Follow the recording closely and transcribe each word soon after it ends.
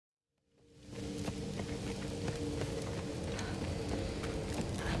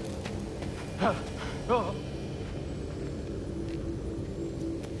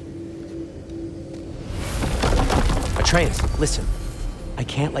Atreus, listen. I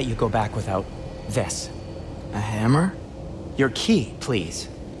can't let you go back without this. A hammer? Your key, please.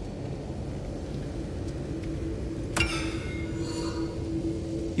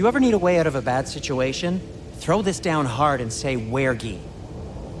 You ever need a way out of a bad situation? Throw this down hard and say wergi.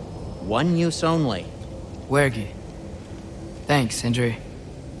 One use only. Wergi. Thanks, Sindri.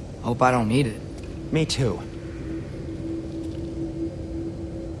 Hope I don't need it. Me too.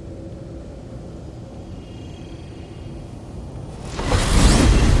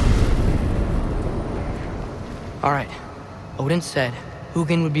 All right. Odin said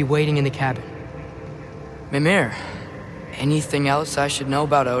Huginn would be waiting in the cabin. Mimir, anything else I should know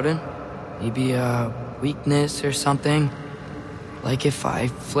about Odin? Maybe a weakness or something? Like if I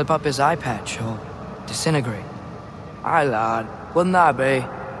flip up his eye patch, he'll disintegrate. Aye, lad. Wouldn't that be?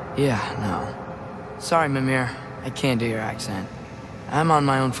 Yeah, no. Sorry, Mimir. I can't do your accent. I'm on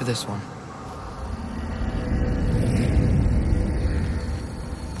my own for this one.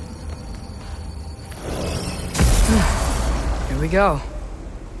 Here we go.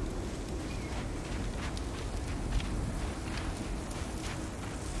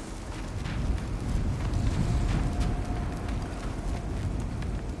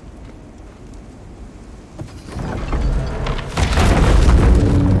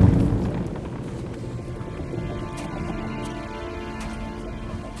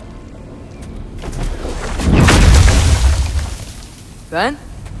 Ben?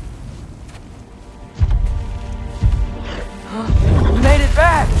 You made it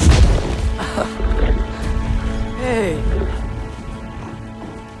back! Hey.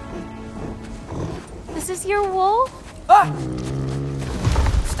 This is your wolf? Ah!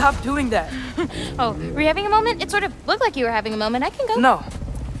 Stop doing that. Oh, were you having a moment? It sort of looked like you were having a moment. I can go. No.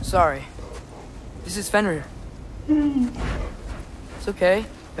 Sorry. This is Fenrir. It's okay,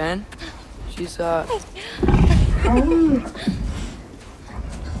 Ben. She's,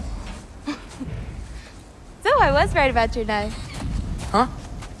 So I was right about your knife. Huh?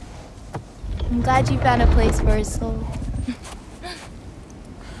 I'm glad you found a place for his soul.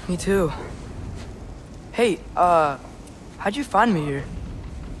 Me too. Hey, how'd you find me here?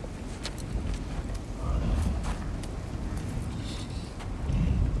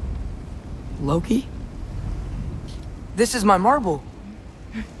 Loki? This is my marble.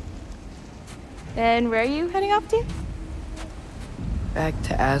 And where are you heading off to? Back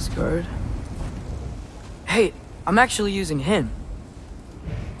to Asgard. Hey, I'm actually using him.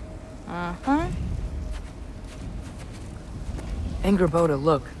 Uh-huh. Angrboda,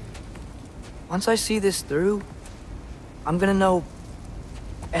 look. Once I see this through, I'm gonna know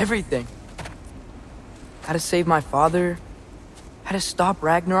everything. How to save my father, how to stop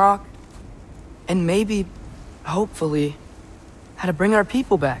Ragnarok, and maybe, hopefully, how to bring our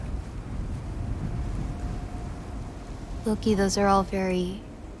people back. Loki, those are all very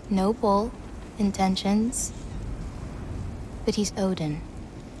noble intentions. But he's Odin.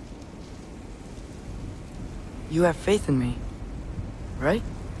 You have faith in me, right?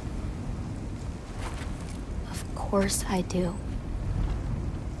 Of course I do.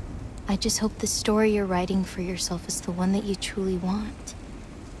 I just hope the story you're writing for yourself is the one that you truly want.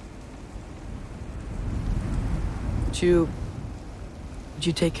 Would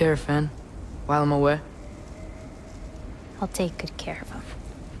you take care of Fen while I'm away? I'll take good care of him.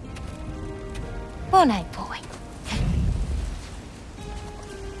 Won't I, boy?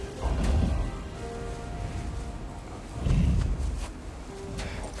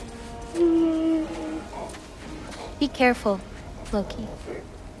 Be careful, Loki.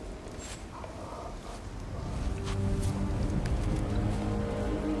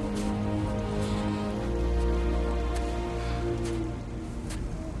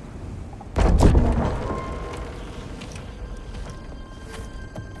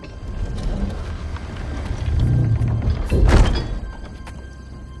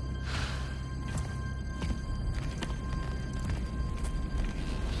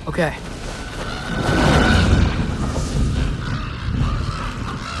 Okay.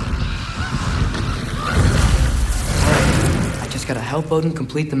 I just gotta help Odin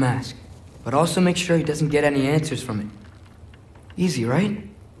complete the mask, but also make sure he doesn't get any answers from it. Easy, right?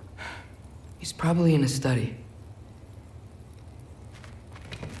 He's probably in his study.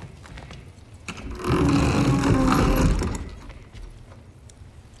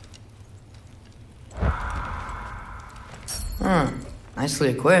 Huh. Nicely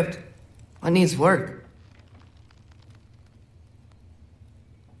equipped. What needs work?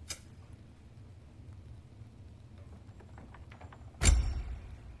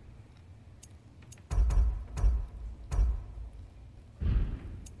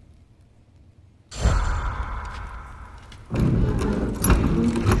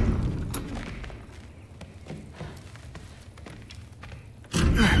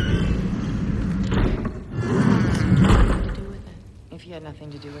 had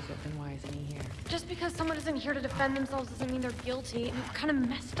nothing to do with it, then why isn't he here? Just because someone isn't here to defend themselves doesn't mean they're guilty. And it's kind of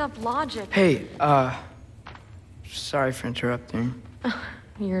messed up logic. Hey, sorry for interrupting.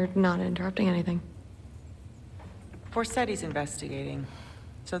 You're not interrupting anything. Forssetti's investigating,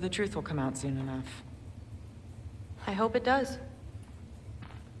 so the truth will come out soon enough. I hope it does.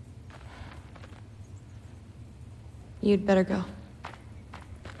 You'd better go.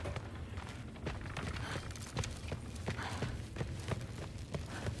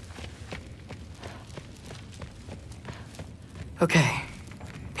 Okay.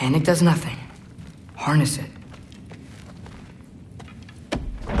 Panic does nothing. Harness it.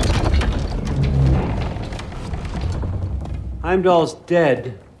 Heimdall's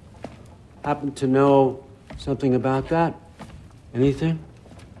dead. Happen to know something about that? Anything?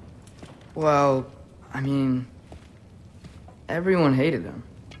 Well, I mean, everyone hated him.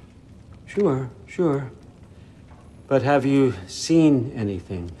 Sure. But have you seen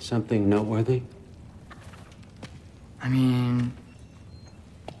anything? Something noteworthy? I mean,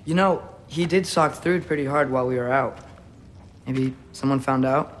 you know, he did sock through pretty hard while we were out. Maybe someone found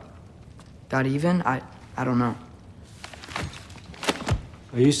out? Got even? I don't know.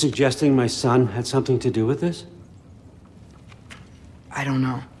 Are you suggesting my son had something to do with this? I don't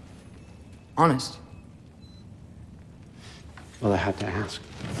know. Honest. Well, I had to ask.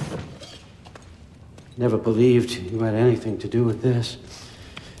 Never believed you had anything to do with this.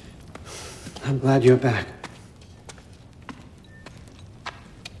 I'm glad you're back.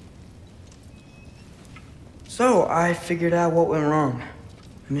 So, I figured out what went wrong.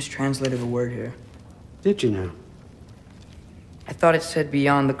 I mistranslated a word here. Did you now? I thought it said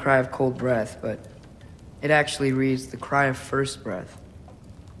beyond the cry of cold breath, but it actually reads the cry of first breath.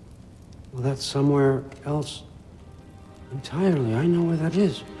 Well, that's somewhere else entirely. I know where that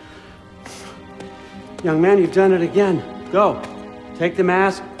is. Young man, you've done it again. Go. Take the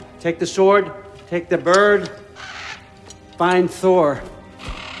mask, take the sword, take the bird. Find Thor.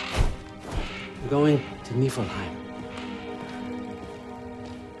 I'm going to Niflheim.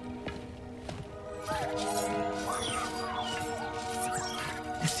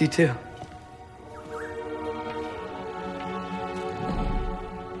 Missed you too.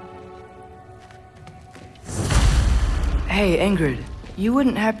 Hey, Ingrid, you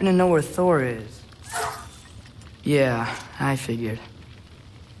wouldn't happen to know where Thor is? Yeah, I figured.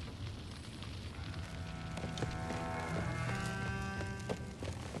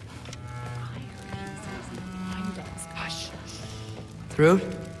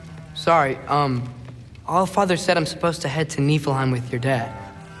 Thrud? Sorry, Allfather said I'm supposed to head to Niflheim with your dad.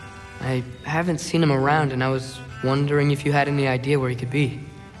 I haven't seen him around, and I was wondering if you had any idea where he could be.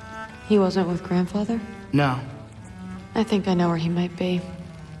 He wasn't with Grandfather? No. I think I know where he might be.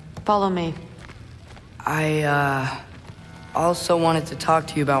 Follow me. I, also wanted to talk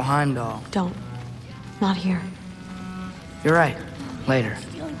to you about Heimdall. Don't. Not here. You're right. Later.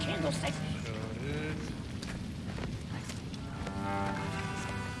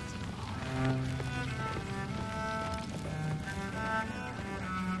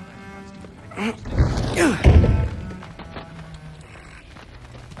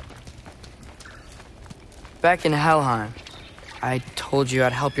 Back in Helheim, I told you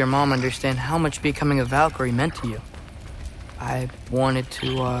I'd help your mom understand how much becoming a Valkyrie meant to you. I wanted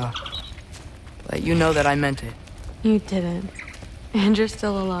to, let you know that I meant it. You didn't. And you're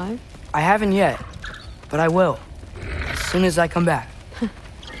still alive? I haven't yet, but I will. As soon as I come back.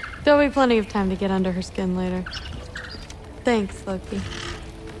 There'll be plenty of time to get under her skin later. Thanks, Loki.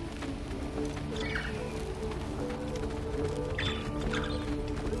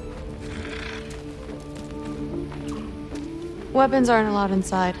 Weapons aren't allowed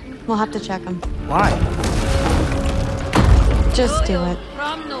inside. We'll have to check them. Why? Just do it.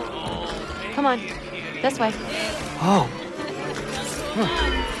 Come on. This way. Oh.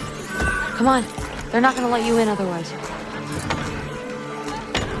 Come on. They're not gonna let you in otherwise.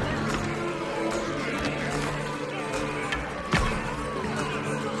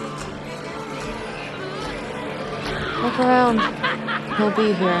 Look around. He'll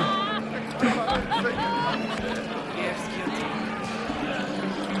be here.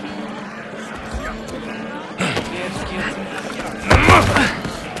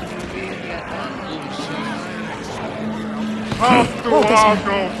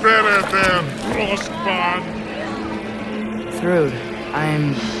 Thrud,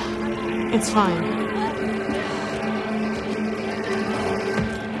 It's fine.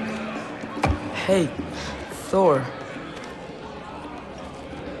 Hey, Thor.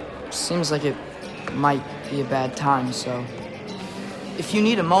 Seems like it might be a bad time, so... If you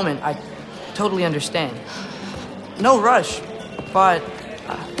need a moment, I totally understand. No rush. but...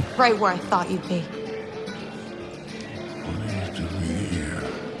 Right where I thought you'd be. What are you doing here?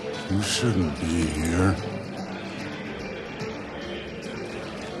 You shouldn't be here.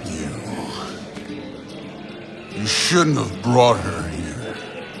 You shouldn't have brought her here.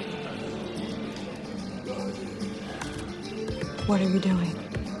 What are you doing?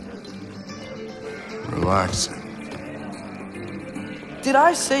 Relaxing. Did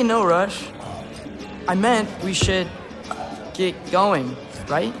I say no rush? I meant we should get going,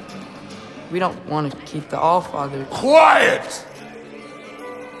 right? We don't want to keep the Allfather... Quiet!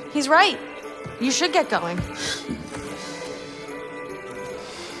 He's right. You should get going.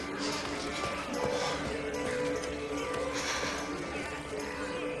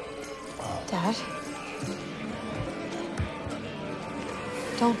 Dad?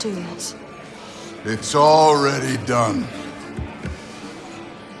 Don't do this. It's already done.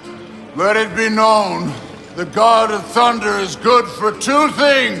 Let it be known, the God of Thunder is good for two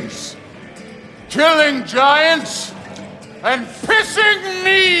things. Killing giants and pissing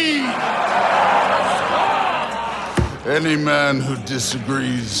me! Any man who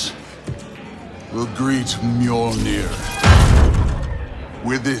disagrees will greet Mjolnir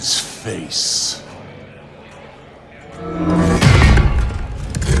with its face.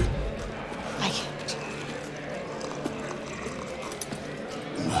 I can't.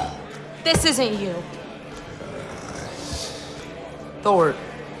 This isn't you. Thor...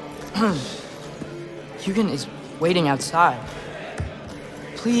 Huginn is waiting outside.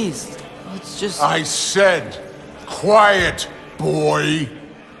 Please, let's just... I said, quiet, boy.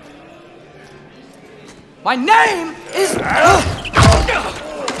 My name is...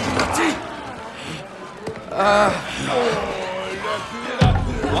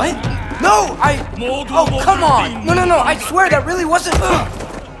 What? No, Oh, come on! No, I swear that really wasn't...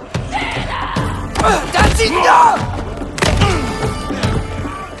 That's enough!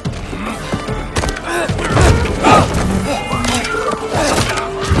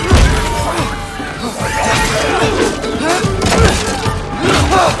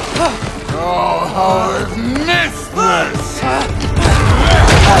 Oh, how I've missed this!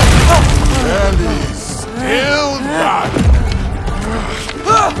 And he's still got it.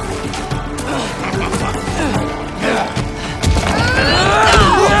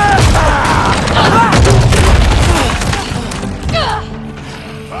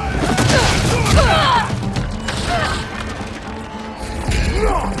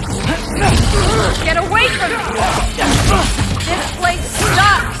 Get away from me! This place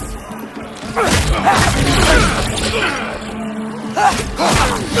sucks!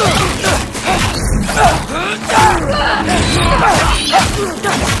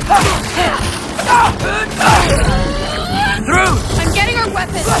 Through! I'm getting our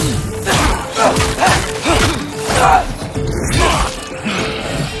weapons!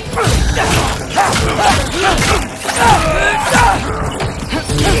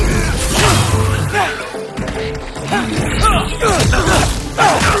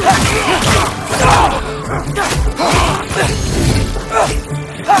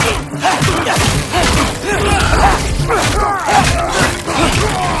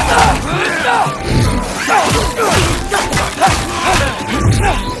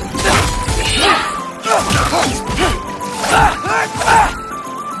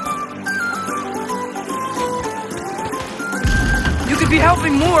 You could be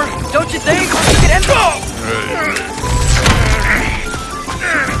helping more, don't you think? You could end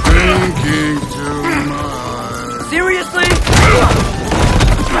Thinking too much. Seriously?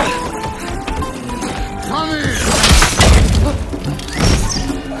 Come here.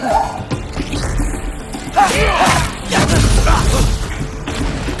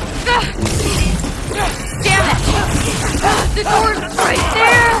 Damn it! The door's right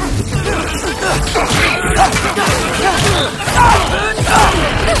there!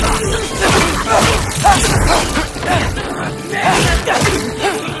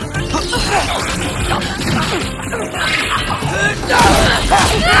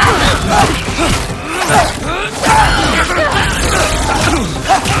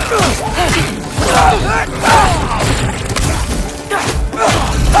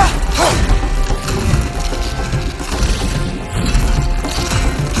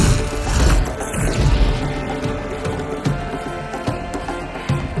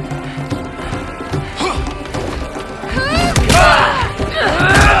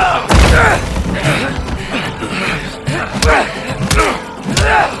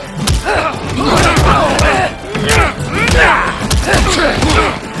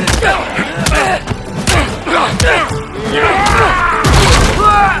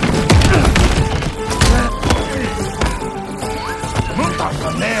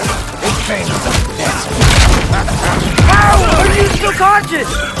 Watch it!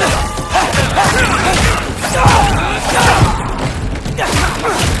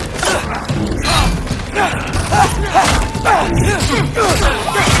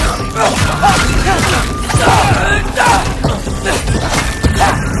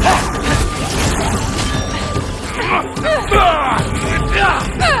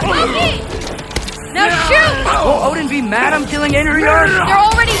 Now shoot! Will Odin be mad I'm killing Einherjar? They're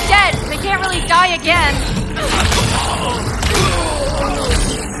already dead. They can't really die again.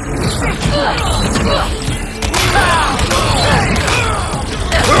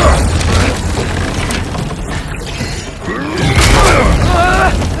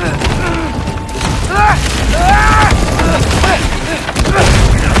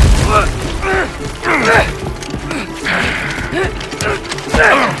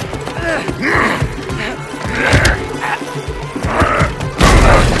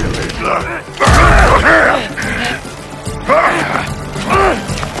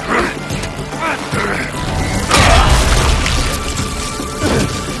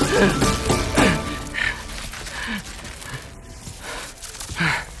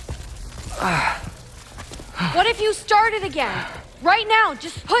 What if you start it again? Right now,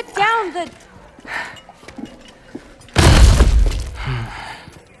 just put down the...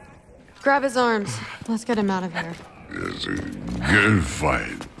 Grab his arms. Let's get him out of here. It's a good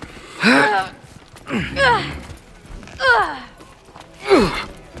fight.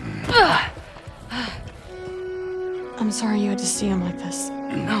 I'm sorry you had to see him like this.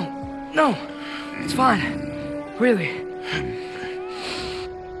 No, it's fine. Really.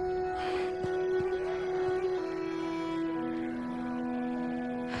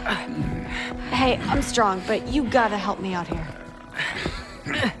 Hey, I'm strong, but you gotta help me out here.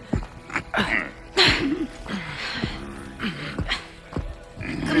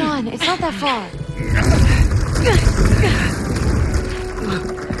 Come on, it's not that far.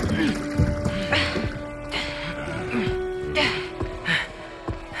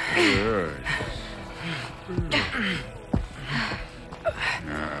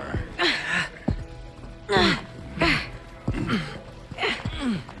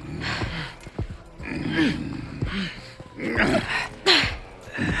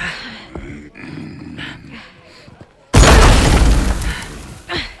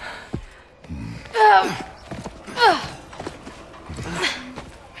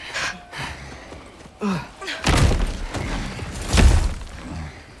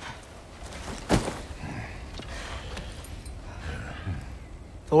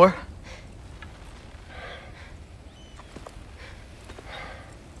 Thor?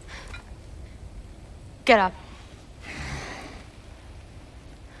 Get up.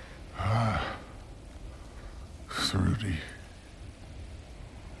 Thrudy.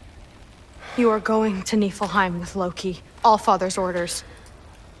 You are going to Niflheim with Loki. Allfather's orders.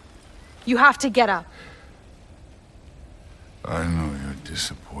 You have to get up. I know you're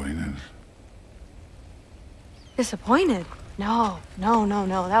disappointed. Disappointed? No.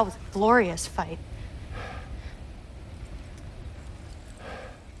 That was a glorious fight.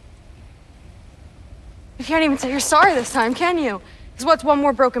 You can't even say you're sorry this time, can you? Because what's one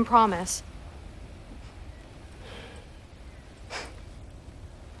more broken promise?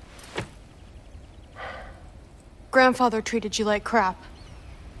 Grandfather treated you like crap.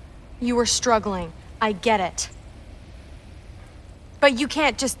 You were struggling. I get it. But you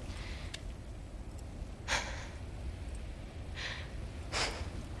can't just...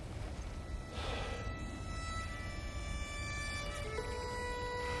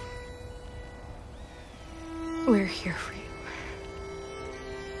 We're here for you.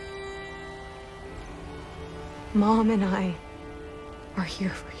 Mom and I are here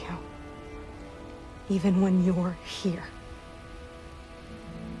for you. Even when you're here.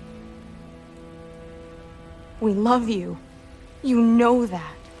 We love you. You know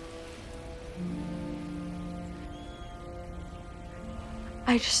that.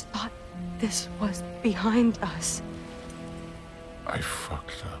 I just thought this was behind us. I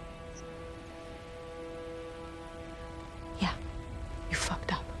fucked up. Yeah, you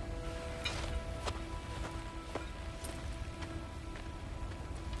fucked up.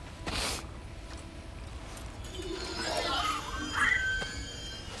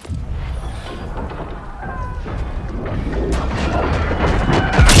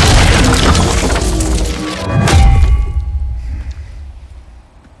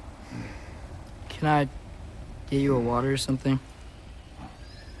 Can I get you a water or something?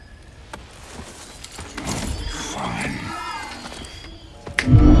 Fine.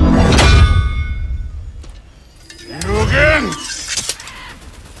 Huginn!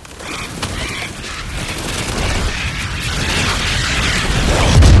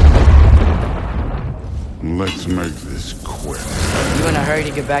 Let's make this quick. You in a hurry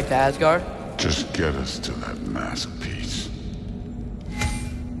to get back to Asgard? Just get us to that mask piece.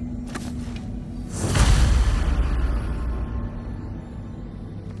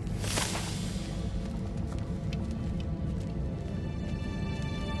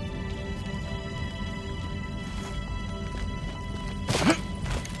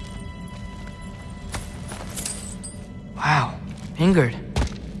 Wow, Midgard.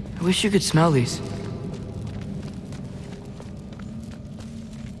 I wish you could smell these.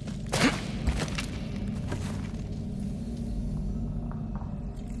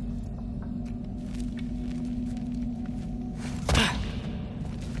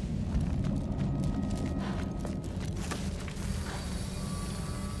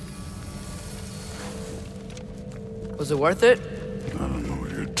 Was it worth it? I don't know what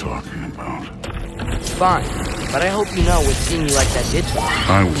you're talking about. It's fine, but I hope you know what seeing you like that did to me.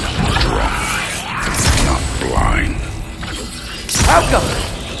 I was drunk, not blind. How come?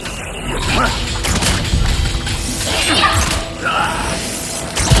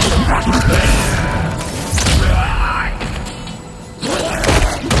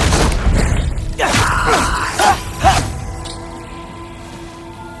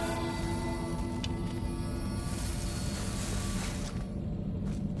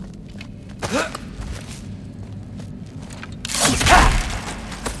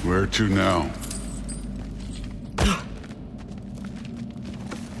 Where to now?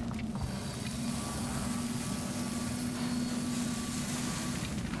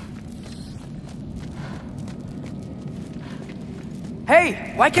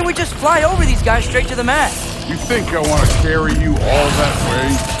 Hey, why can't we just fly over these guys straight to the mast? You think I want to carry you all that way?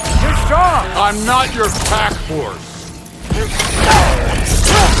 You're strong! I'm not your pack horse!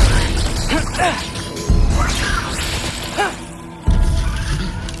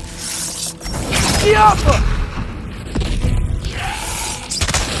 Diablo!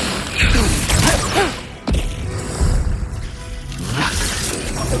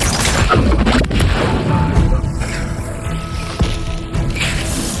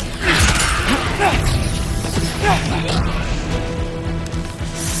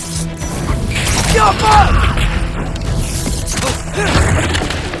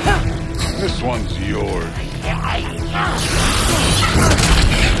 This one's yours.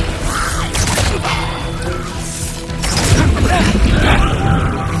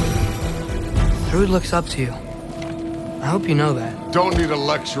 Thrud looks up to you. I hope you know that. Don't need a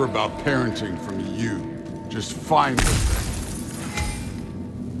lecture about parenting from you. Just find the thing.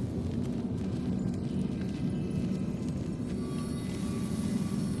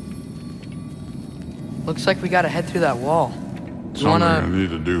 Looks like we gotta head through that wall. You Something wanna... I need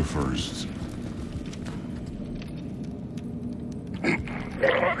to do first.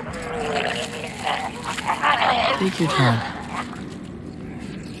 Take your time.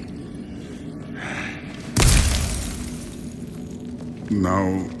 Now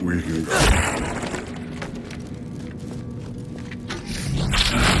we can go.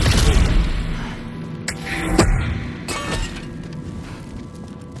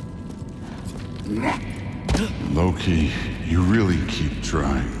 Loki, you really keep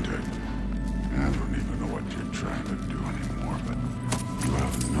trying to... I don't even know what you're trying to do anymore, but you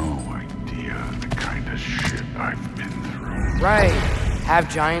have no idea the kind of shit I've been through. Right. Half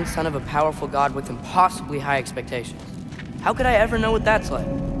giant, son of a powerful god with impossibly high expectations. How could I ever know what that's like?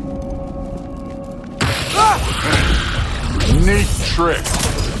 Neat trick.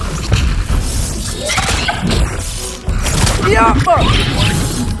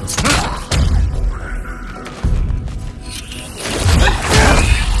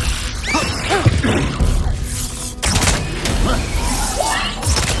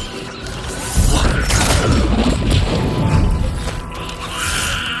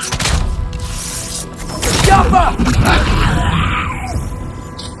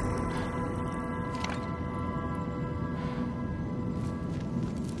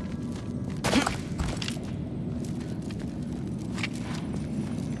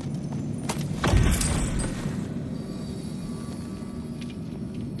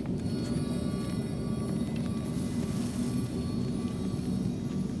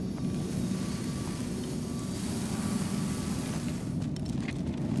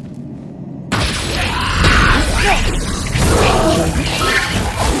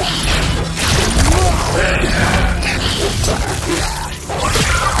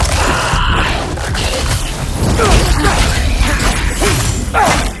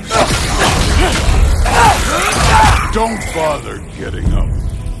 Don't bother getting up.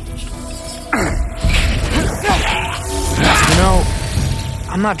 You know,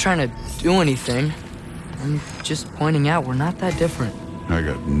 I'm not trying to do anything. I'm just pointing out we're not that different. I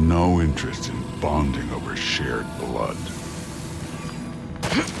got no interest in bonding over shared blood.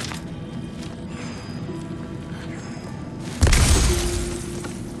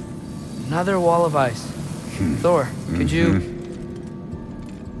 Another wall of ice. Thor, could you...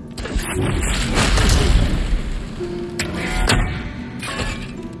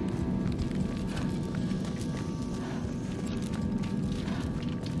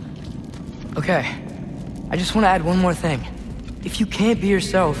 Okay, I just want to add one more thing. If you can't be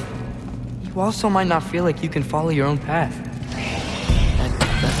yourself, you also might not feel like you can follow your own path.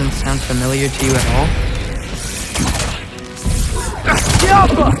 That doesn't sound familiar to you at all?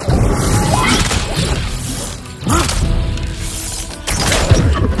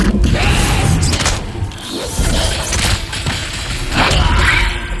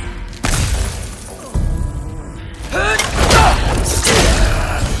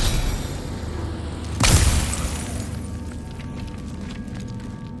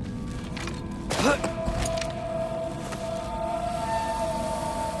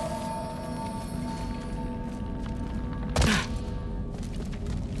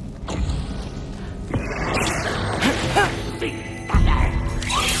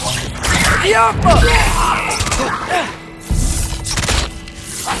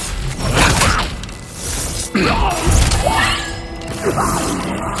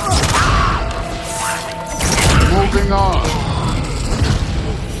 Moving on.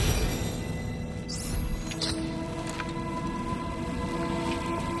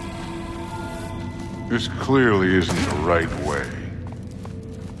 This clearly isn't the right way.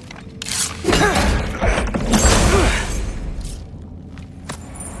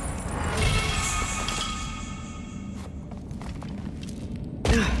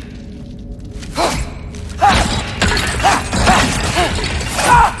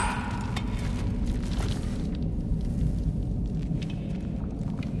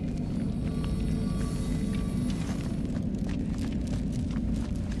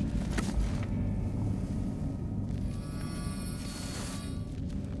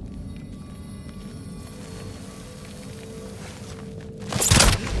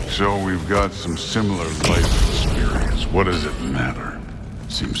 So we've got some similar life experience. What does it matter?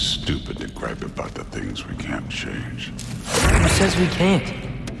 Seems stupid to gripe about the things we can't change. Who says we can't?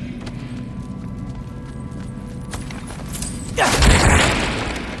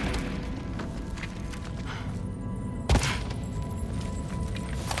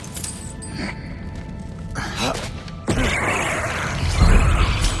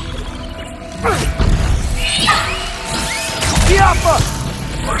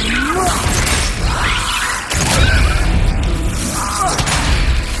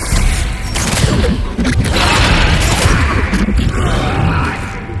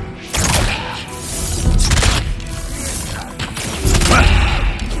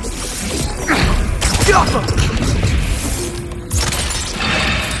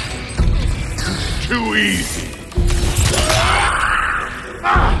 Too easy.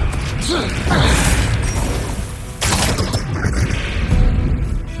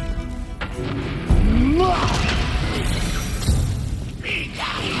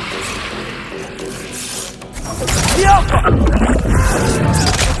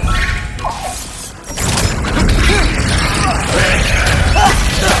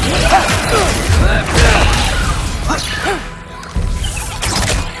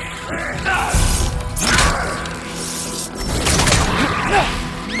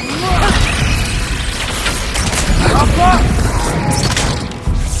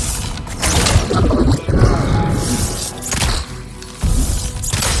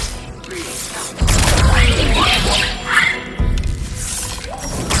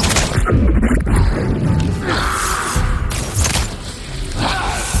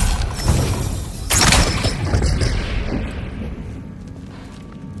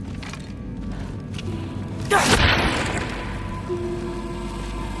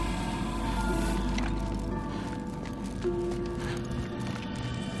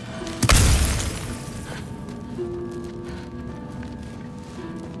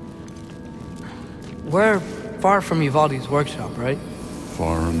 We're far from Uvaldi's workshop, right?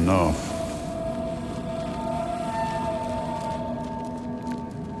 Far enough.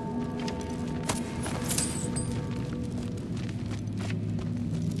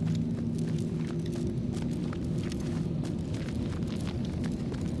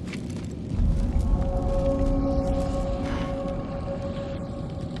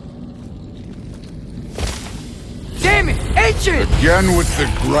 Damn it! Ancient! Again with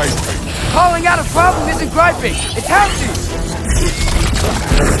the griping. Calling out a problem isn't griping. It's healthy.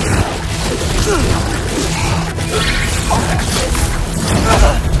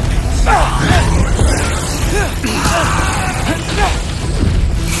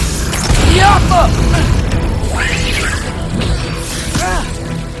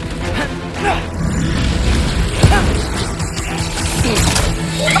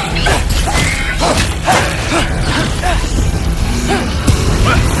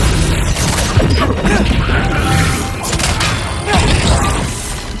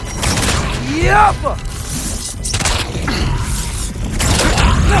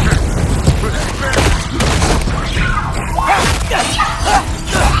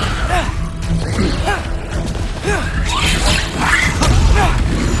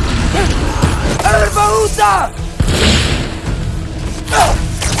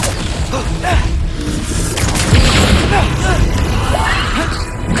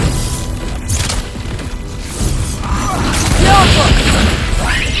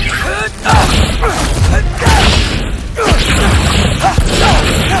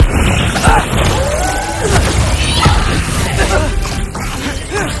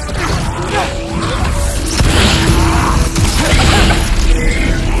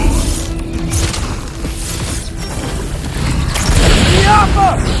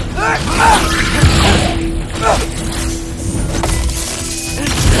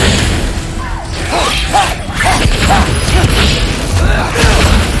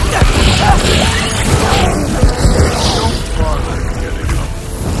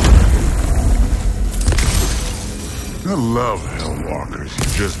 I love Hellwalkers. You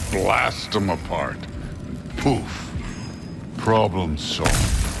just blast them apart. Poof. Problem solved.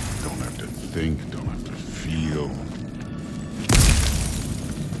 Don't have to think, don't have to feel.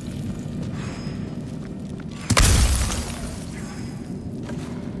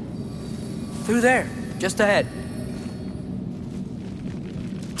 Through there, just ahead.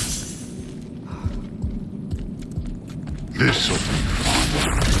 This'll be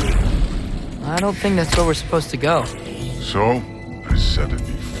fun. I don't think that's where we're supposed to go. So, I said it'd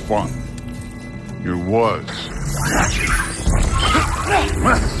be fun. It was.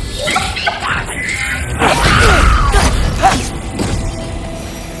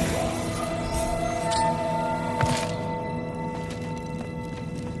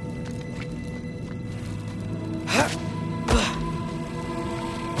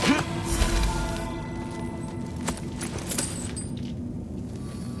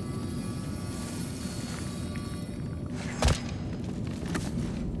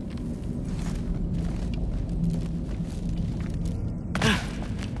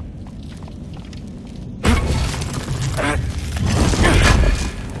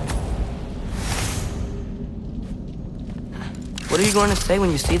 What are you going to say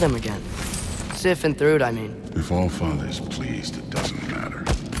when you see them again? Sif and Thrud, I mean. If all father's pleased, it doesn't matter.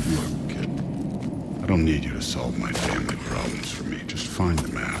 Look, kid, I don't need you to solve my family problems for me. Just find the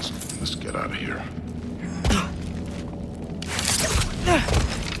mask. Let's get out of here.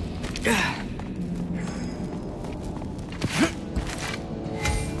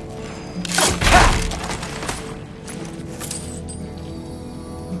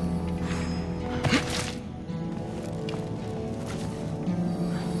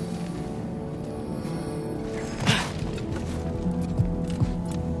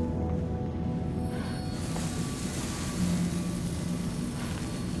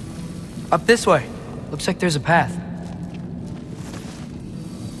 Up this way. Looks like there's a path.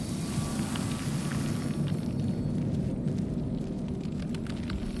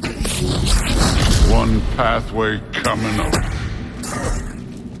 One pathway coming up.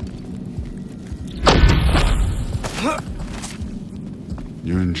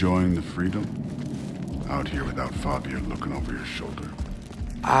 You enjoying the freedom? Out here without Fabio looking over your shoulder?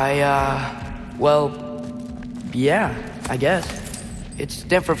 Well, yeah, I guess. It's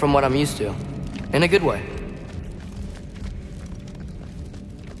different from what I'm used to. In a good way.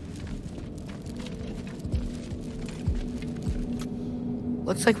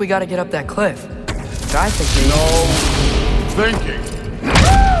 Looks like we gotta get up that cliff. I think thinking.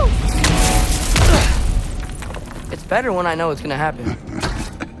 it's better when I know it's gonna happen.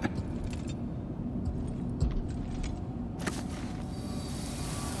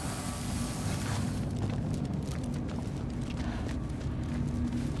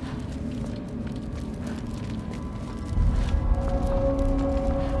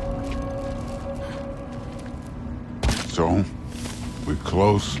 So, we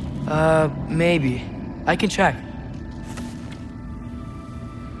close? Maybe. I can check.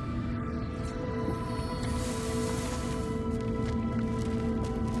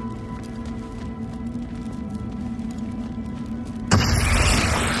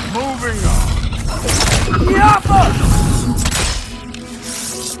 Moving on.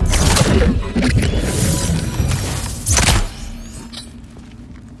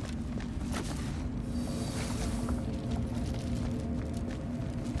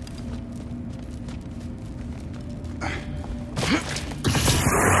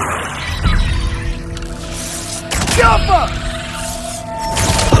 Yappa!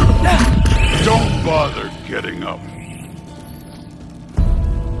 Don't bother getting up.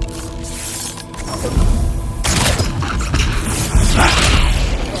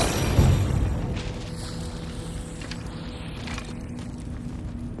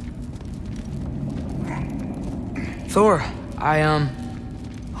 Thor, I,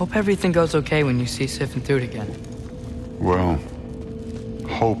 hope everything goes okay when you see Sif and Thud again. Well,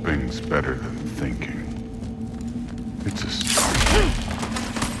 hoping's better than thinking. It's a start.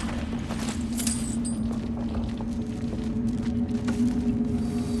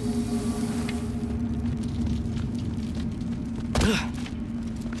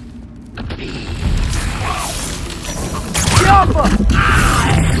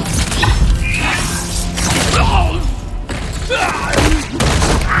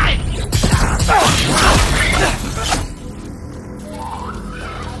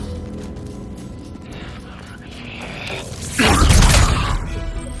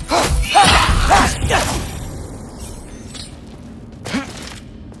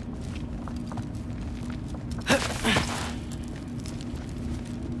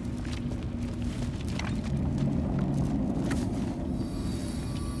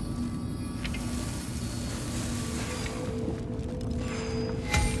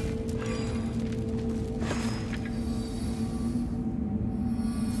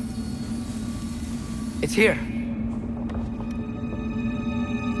 It's here.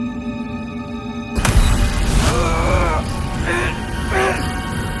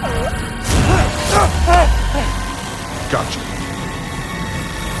 Gotcha.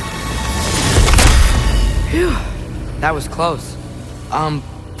 Phew. That was close.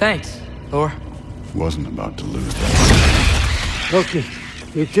 Thanks, Thor. Wasn't about to lose that. Loki,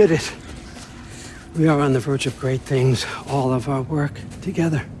 you did it. We are on the verge of great things. All of our work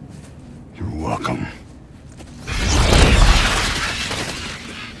together. You're welcome.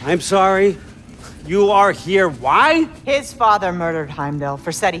 I'm sorry. You are here. Why? His father murdered Heimdall.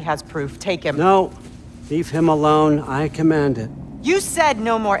 Forseti has proof. Take him. No. Leave him alone. I command it. You said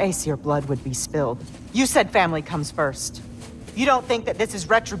no more Aesir blood would be spilled. You said family comes first. You don't think that this is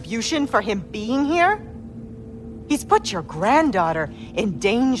retribution for him being here? He's put your granddaughter in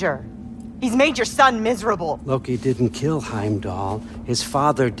danger. He's made your son miserable. Loki didn't kill Heimdall. His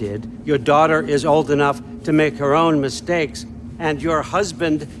father did. Your daughter is old enough to make her own mistakes. And your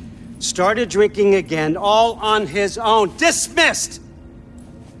husband started drinking again, all on his own. Dismissed!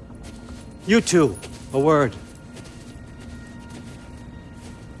 You two, a word.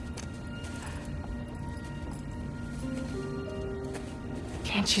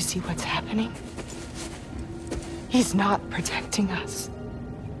 Can't you see what's happening? He's not protecting us.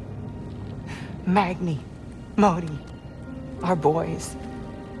 Magni, Modi, our boys.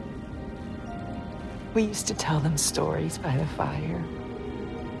 We used to tell them stories by the fire.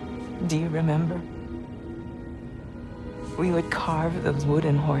 Do you remember? We would carve those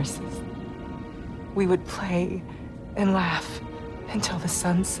wooden horses. We would play and laugh until the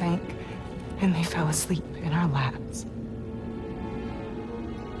sun sank and they fell asleep in our laps.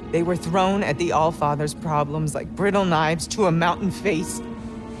 They were thrown at the Allfather's problems like brittle knives to a mountain face.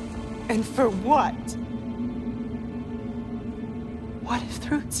 And for what? What if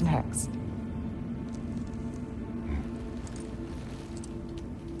Thrud's next?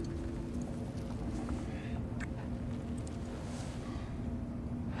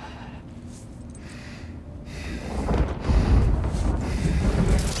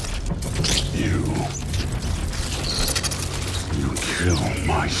 You kill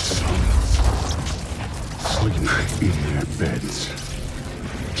my sons. Sleep in their beds.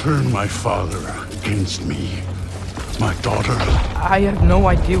 Turn my father against me. My daughter. I have no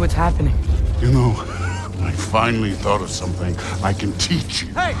idea what's happening. You know, I finally thought of something I can teach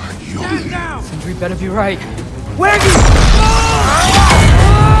you. Hey! Stand down! Sindri better be right. Where do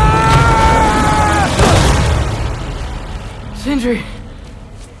Sindri!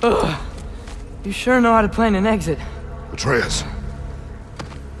 Ugh. You sure know how to plan an exit. Atreus.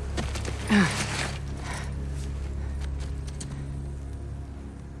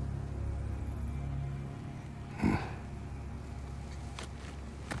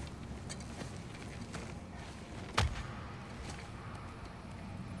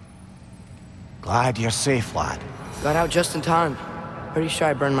 Glad you're safe, lad. Got out just in time. Pretty sure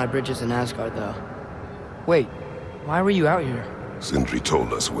I burned my bridges in Asgard, though. Wait, why were you out here? Sindri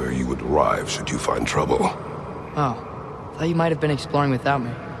told us where you would arrive should you find trouble. Oh, thought you might have been exploring without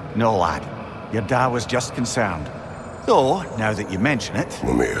me. No, lad. Your dad was just concerned. Though, now that you mention it...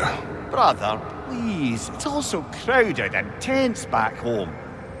 Mimir. Brother, please. It's all so crowded and tense back home.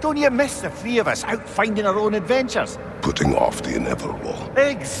 Don't you miss the three of us out finding our own adventures? Putting off the inevitable.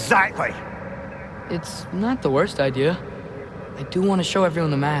 Exactly. It's not the worst idea. I do want to show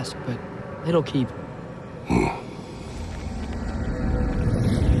everyone the mask, but it'll keep.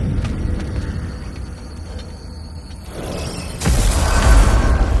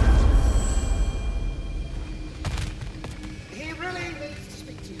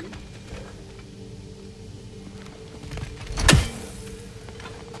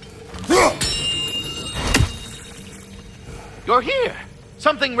 you're here.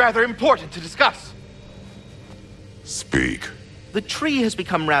 Something rather important to discuss. Speak. The tree has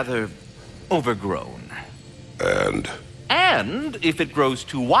become rather overgrown. And if it grows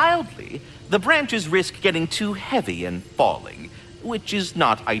too wildly, the branches risk getting too heavy and falling, which is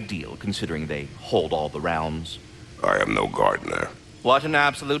not ideal considering they hold all the realms. I am no gardener. What an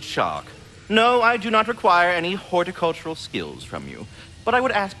absolute shock. No, I do not require any horticultural skills from you, but I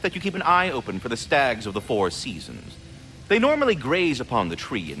would ask that you keep an eye open for the stags of the 4 seasons. They normally graze upon the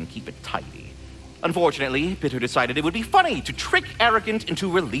tree and keep it tidy. Unfortunately, Bitter decided it would be funny to trick Arrogant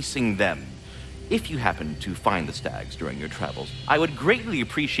into releasing them. If you happen to find the stags during your travels, I would greatly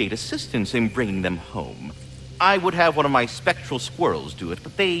appreciate assistance in bringing them home. I would have one of my spectral squirrels do it,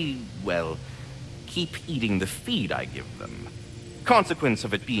 but they, well, keep eating the feed I give them. Consequence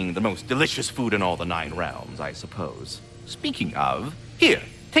of it being the most delicious food in all the 9 realms, I suppose. Speaking of, here,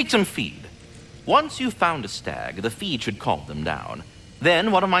 take some feed. Once you've found a stag, the feed should calm them down.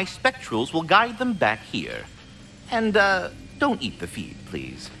 Then one of my spectrals will guide them back here. And, don't eat the feed,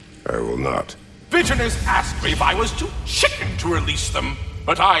 please. I will not. Bitterness asked me if I was too chicken to release them,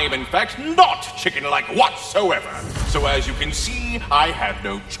 but I am in fact not chicken-like whatsoever. So as you can see, I have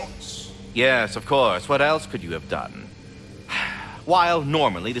no choice. Yes, of course. What else could you have done? While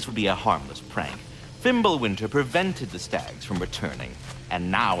normally this would be a harmless prank, Fimbulwinter prevented the stags from returning,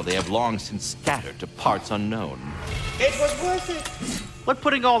 and now they have long since scattered to parts unknown. It was worth it. But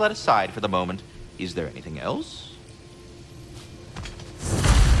putting all that aside for the moment, is there anything else?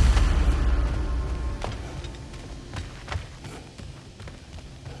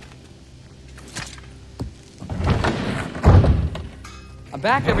 I'm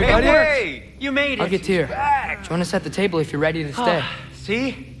back, everybody. Hey, you made it. I'll get here. Join us at the table if you're ready to stay.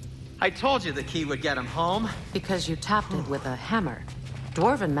 See? I told you the key would get him home. Because you tapped it with a hammer.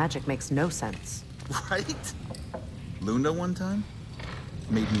 Dwarven magic makes no sense. Right? Luna one time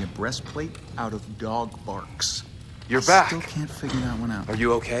made me a breastplate out of dog barks. You're back. Still can't figure that one out. Are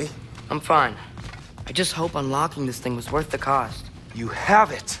you okay? I'm fine. I just hope unlocking this thing was worth the cost. You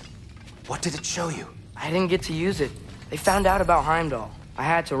have it. What did it show you? I didn't get to use it. They found out about Heimdall. I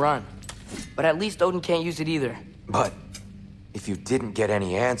had to run. But at least Odin can't use it either. But if you didn't get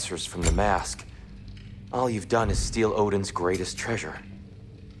any answers from the mask, all you've done is steal Odin's greatest treasure.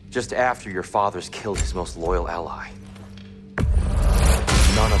 Just after your father's killed his most loyal ally.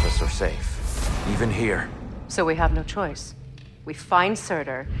 None of us are safe, even here. So we have no choice. We find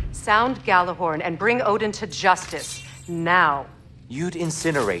Surtur, sound Galahorn, and bring Odin to justice. Now. You'd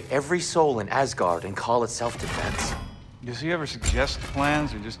incinerate every soul in Asgard and call it self-defense. Does he ever suggest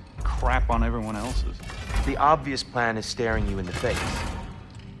plans or just crap on everyone else's? The obvious plan is staring you in the face.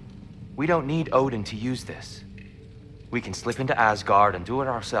 We don't need Odin to use this. We can slip into Asgard and do it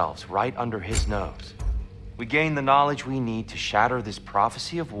ourselves, right under his nose. We gain the knowledge we need to shatter this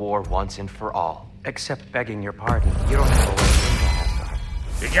prophecy of war once and for all. Except begging your pardon, you don't have a way into Asgard.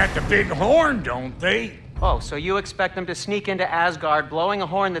 They got the big horn, don't they? Oh, so you expect them to sneak into Asgard blowing a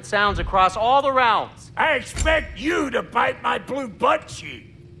horn that sounds across all the realms? I expect you to bite my blue butt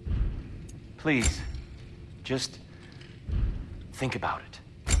cheek. Please, just think about it.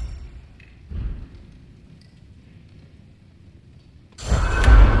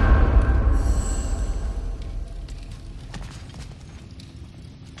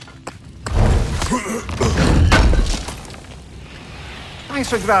 Thanks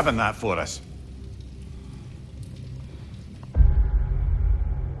for grabbing that for us.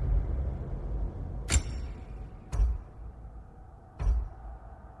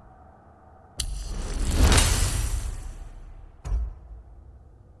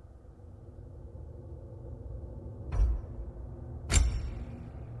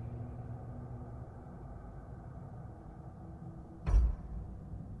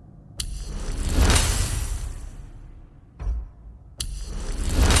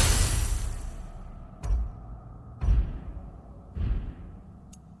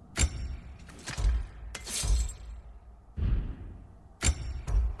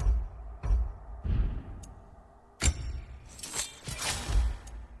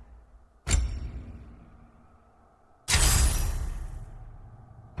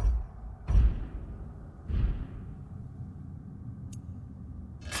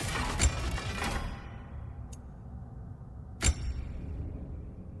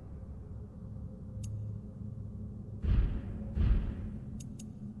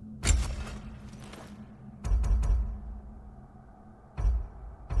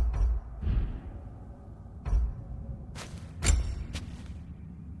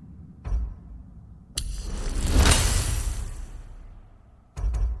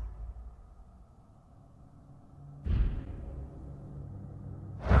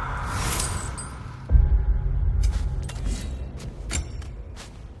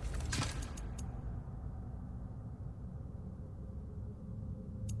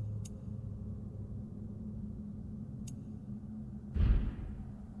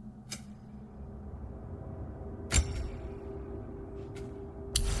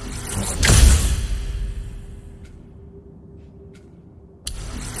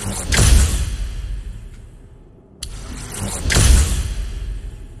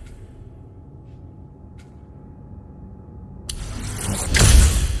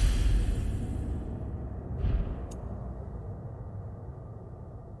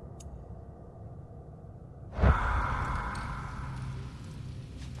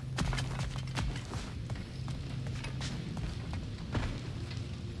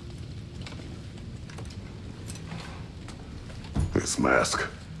 This mask.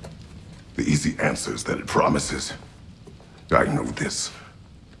 The easy answers that it promises. I know this.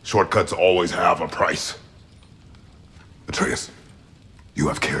 Shortcuts always have a price. Atreus, you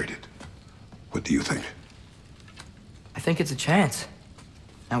have carried it. What do you think? I think it's a chance.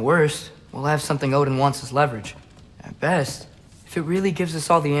 At worst, we'll have something Odin wants as leverage. At best, if it really gives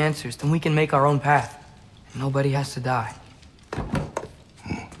us all the answers, then we can make our own path. And nobody has to die.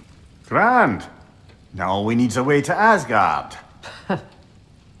 Grand. Now all we need's a way to Asgard.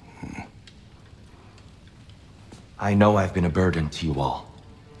 I know I've been a burden to you all.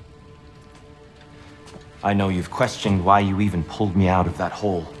 I know you've questioned why you even pulled me out of that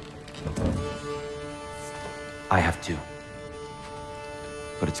hole. I have too.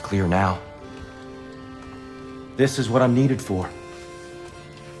 But it's clear now. This is what I'm needed for.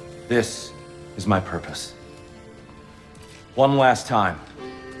 This is my purpose. One last time,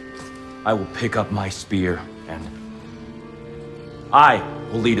 I will pick up my spear and I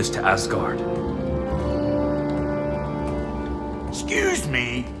will lead us to Asgard. Excuse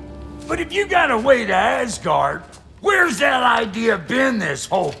me, but if you got a way to Asgard, where's that idea been this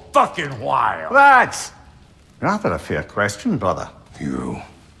whole fucking while? That's rather a fair question, brother. You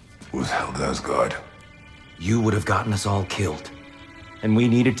withheld Asgard. You would have gotten us all killed. And we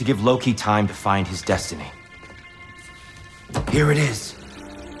needed to give Loki time to find his destiny. Here it is.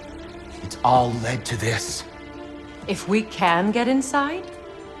 It's all led to this. If we can get inside,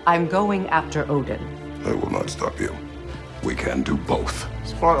 I'm going after Odin. I will not stop you. We can do both.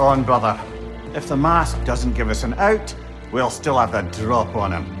 Spot on, brother. If the mask doesn't give us an out, we'll still have a drop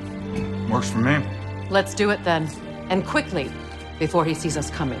on him. Works for me. Let's do it then. And quickly, before he sees us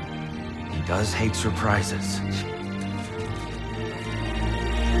coming. He does hate surprises.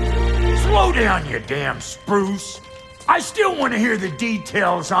 Slow down, you damn spruce. I still want to hear the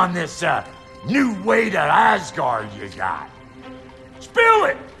details on this, new way to Asgard you got. Spill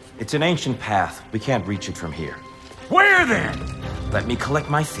it! It's an ancient path. We can't reach it from here. Where then? Let me collect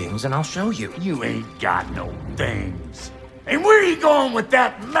my things and I'll show you. You ain't got no things. And where are you going with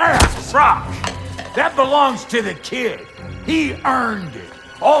that mask, Brock? That belongs to the kid. He earned it.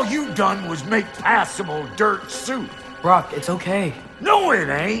 All you done was make passable dirt soup. Brock, it's okay. No, it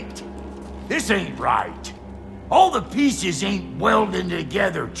ain't. This ain't right. All the pieces ain't welding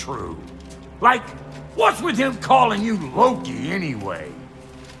together true. Like, what's with him calling you Loki anyway?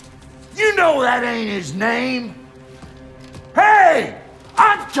 You know that ain't his name. Hey!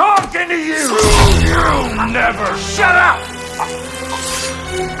 I'm talking to you! You never shut up!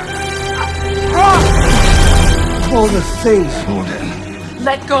 All the things. Odin.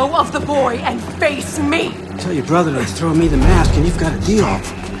 Let go of the boy and face me! Tell your brother to throw me the mask and you've got a deal.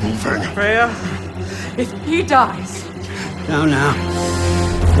 Stop moving. Freya, if he dies... Now.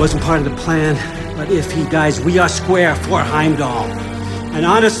 Wasn't part of the plan, but if he dies, we are square for Heimdall. And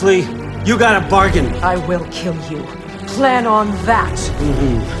honestly, you got a bargain. I will kill you. Plan on that.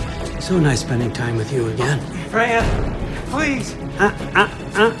 So nice spending time with you again. Freya, please.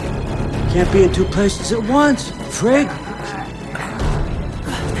 Can't be in two places at once, Frigg.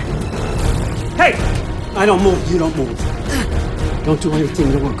 Hey! I don't move, you don't move. Don't do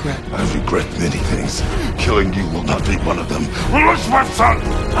anything you'll regret. I regret many things. Killing you will not be one of them. Son!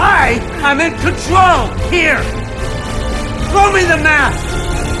 I'm in control! Here! Throw me the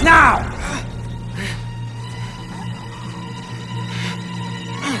mask! Now!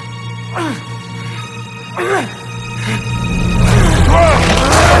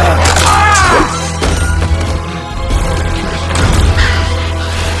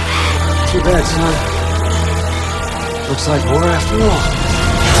 Too bad, son. Looks like war after all.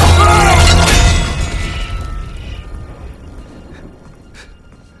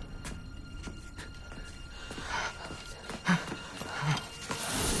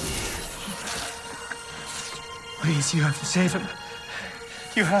 Please, you have to save him.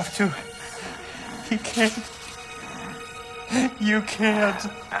 You have to. He can't. You can't.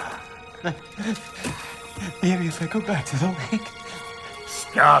 Maybe if I go back to the lake.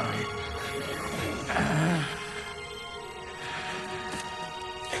 Stop it.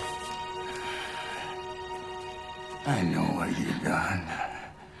 I know what you've done.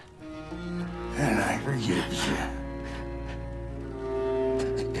 And I forgive you.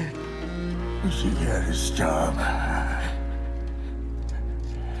 But you gotta stop.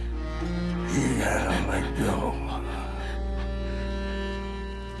 You gotta let go.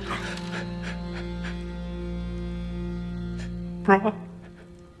 Bro.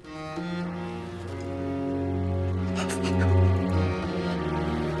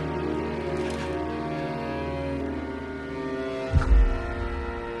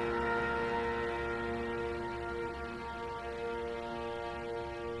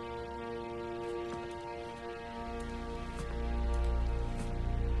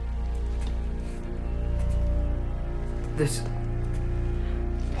 this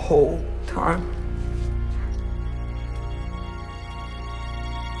whole time?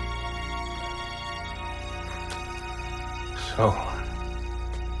 So,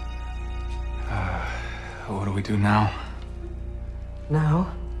 what do we do now?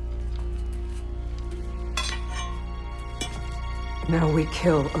 Now we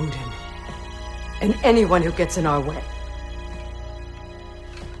kill Odin. And anyone who gets in our way.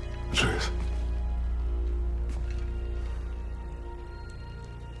 Truth.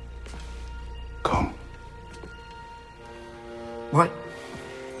 Come. What?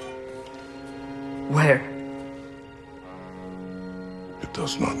 Where? It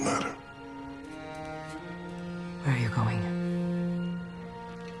does not matter. Where are you going?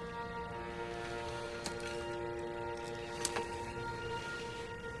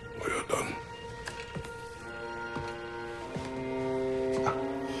 We are done.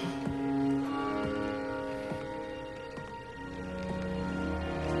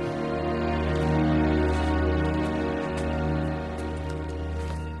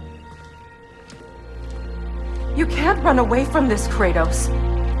 You can't run away from this, Kratos.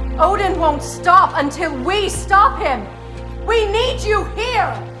 Odin won't stop until we stop him! We need you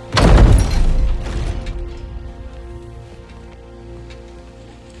here!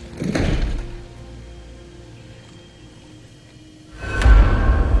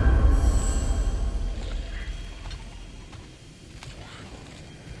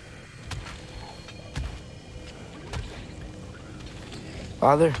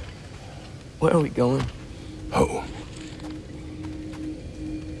 Father, where are we going? Home.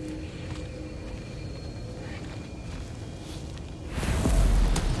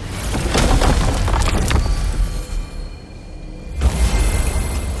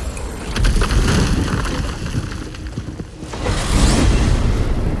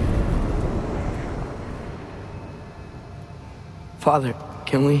 Father,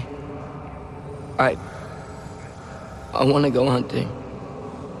 can we? I want to go hunting.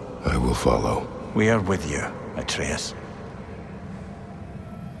 I will follow. We are with you, Atreus.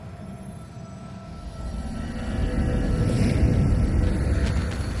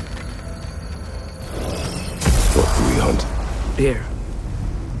 What do we hunt? Deer.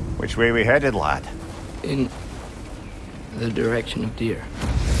 Which way we headed, lad? In the direction of deer.